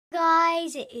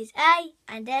A's, it is A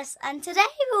and S, and today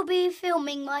we'll be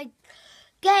filming my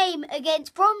game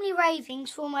against Bromley Ravens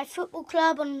for my football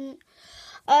club on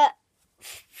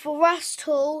for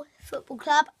Rusthall Football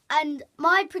Club, and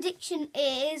my prediction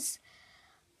is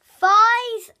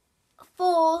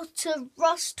 5-4 to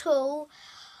Rusthall.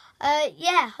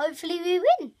 Yeah, hopefully we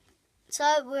win.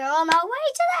 So we're on our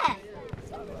way to there.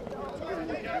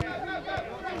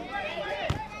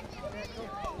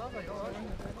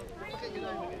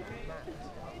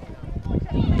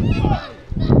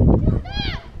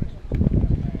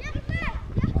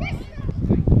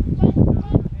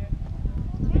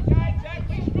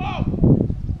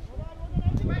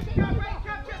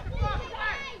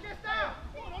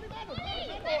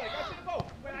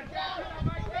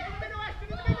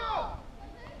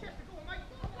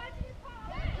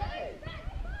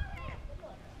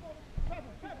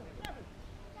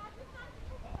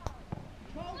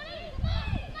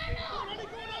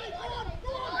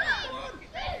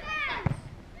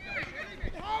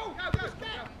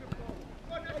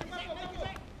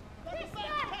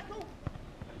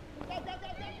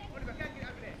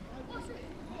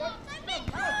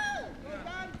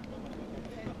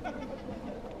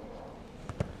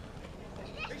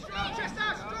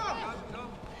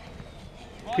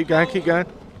 Keep going, keep going.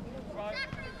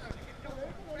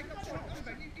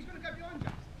 He's going to go behind you.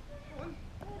 Go on.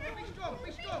 Be strong,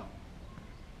 be strong.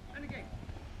 And again.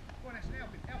 Go on, Ashton,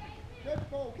 help him, help him. Good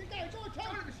ball. Keep going, it's all time.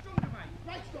 Try to be stronger, mate.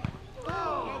 Great strike.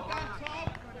 Oh. Well done, Tom.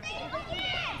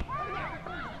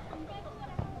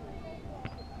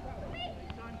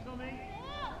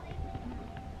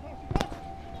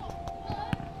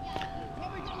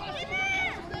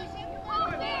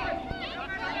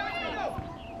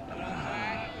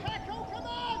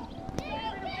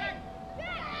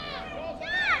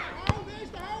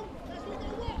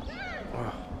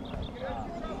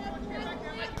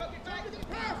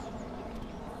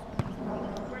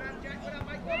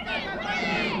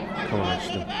 Come on,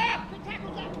 Ashton.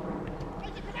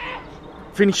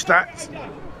 Finish that.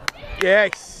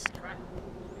 Yes.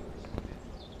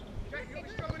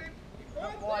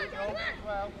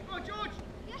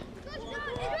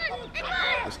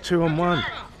 It's 2-on-1.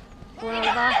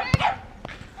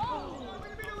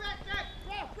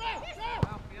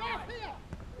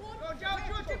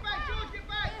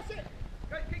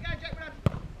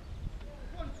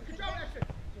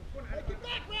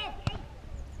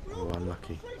 Oh,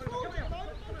 unlucky.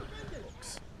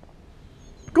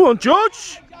 Go on,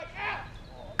 George!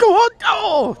 Go on!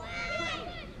 Oh!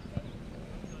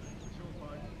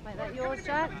 Wait, that yours,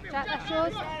 Jack? Jack, that's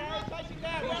yours?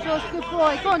 That's yours, good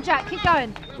boy. Go on, Jack, keep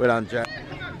going. Well done, Jack.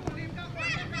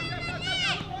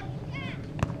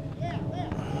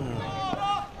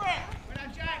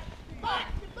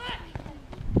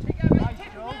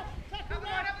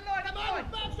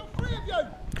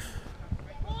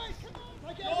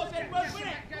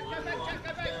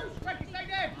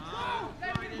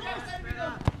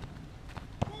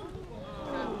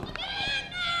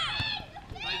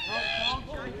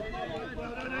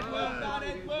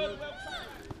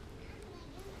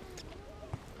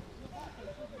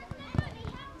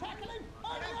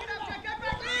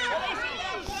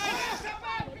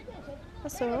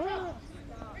 That's all right.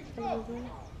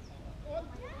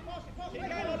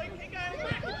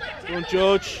 Go on,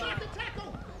 George.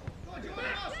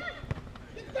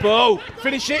 Ball.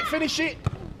 Finish it, finish it.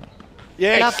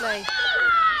 Yes. Lovely.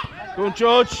 Go on,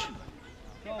 George.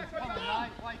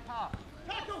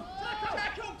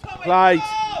 Played.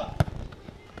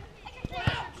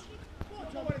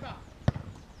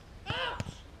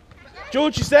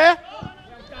 George is there.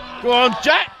 Go on,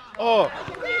 Jack. Oh,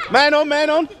 man on, man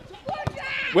on.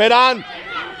 Well done.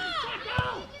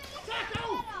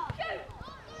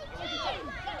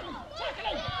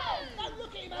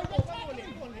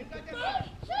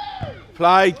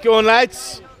 Played. Go on,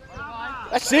 lads.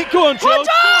 That's it. Go on, George.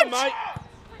 Go on, mate.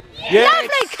 Yes,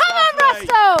 lovely. Come on,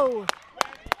 Rusthall.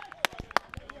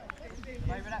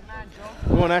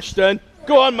 Go on, Ashton.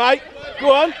 Go on, mate.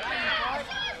 Go on.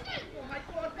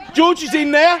 George is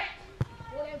in there.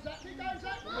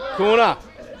 Corner.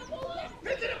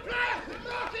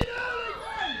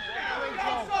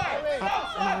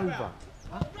 Up and over.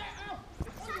 Up.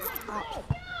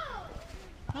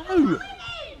 No.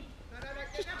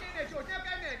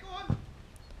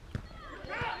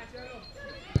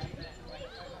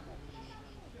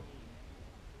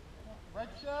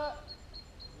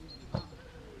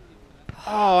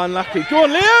 Oh, unlucky. Go on,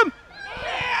 Liam.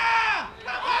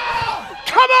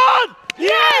 Come on.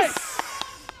 Yes.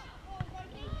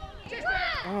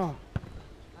 Oh.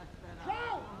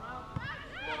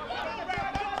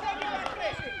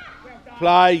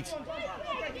 Played.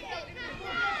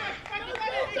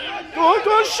 Go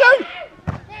on, shoot!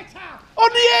 On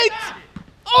the edge!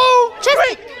 Oh,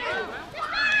 quick!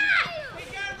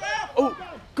 Oh,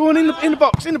 go on in the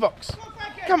box,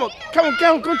 Come on,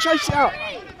 go and chase it out.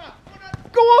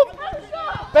 Go on!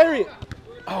 Bury it.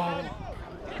 Oh.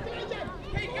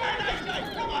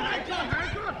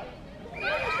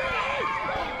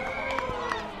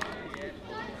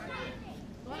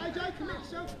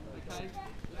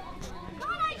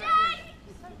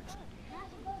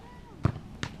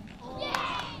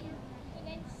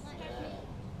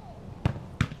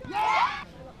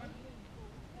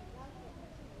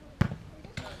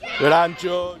 Good on,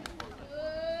 George.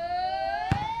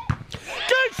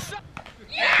 Good.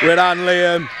 Good on,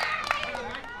 Liam.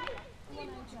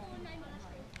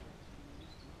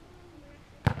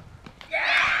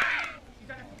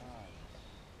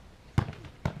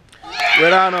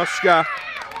 Good on, Oscar.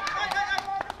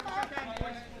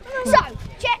 So,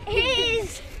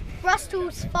 here's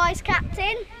Rusthall's vice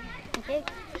captain. He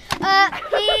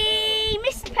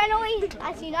missed the penalty,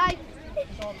 as you know.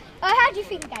 How do you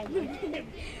think the game went?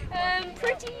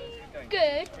 Pretty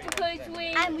good because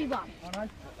we won.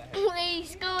 we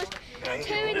scored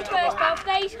 2 in the first half.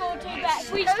 They scored 2 back.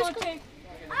 We scored 2.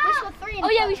 We scored 3 in the Oh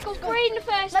yeah, first we scored 3 in the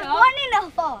first half. half. 1 in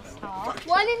the first half.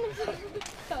 1 in the first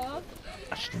half.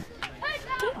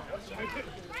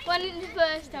 1 in the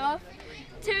first half.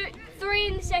 3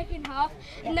 in the second half,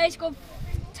 and they scored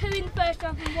 2 in the first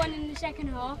half and 1 in the second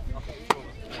half.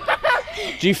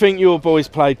 Do you think your boys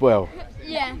played well?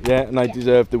 Yeah. Yeah, and they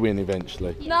deserved the win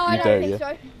eventually? No, I don't think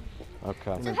so.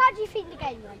 Okay. So how do you think the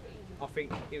game went? I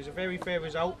think it was a very fair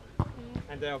result,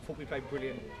 and I thought we played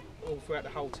brilliant all throughout the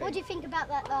whole team. What do you think about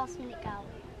that last minute goal?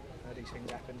 These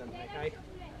things happen, don't they? Hey?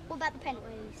 What about the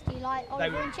penalties? Do you like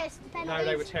Oliver and Chester penalties? No,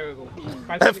 they were terrible.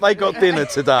 Have they got dinner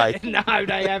today? No,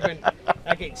 they haven't.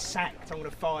 They're getting sacked. I'm going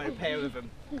to fire a pair of them.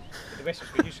 The rest was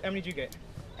good. How many did you get?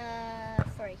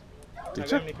 3. Did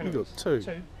How you? many You penalties? got 2.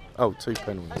 2. Oh, 2 I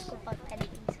penalties. scored 5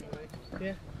 penalties.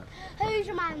 Yeah. Who's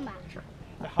your man of the match?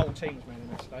 The whole team's man in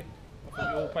this day. I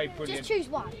thought you all played brilliant. Just choose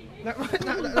one. No.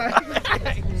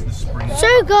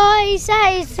 So guys,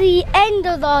 that is the end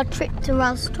of our trip to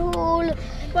Rusthall.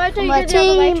 For my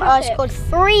team, I scored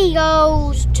 3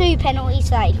 goals, 2 penalties,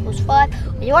 so that equals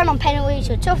 5. We won on penalties,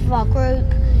 we're top of our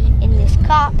group in this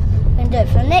cup. We're going to do it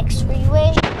for the next 3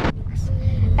 weeks.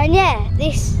 And yeah,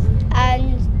 this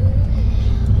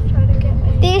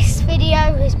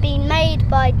video has been made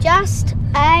by Just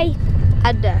A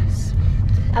and Us.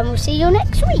 And we'll see you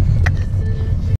next week.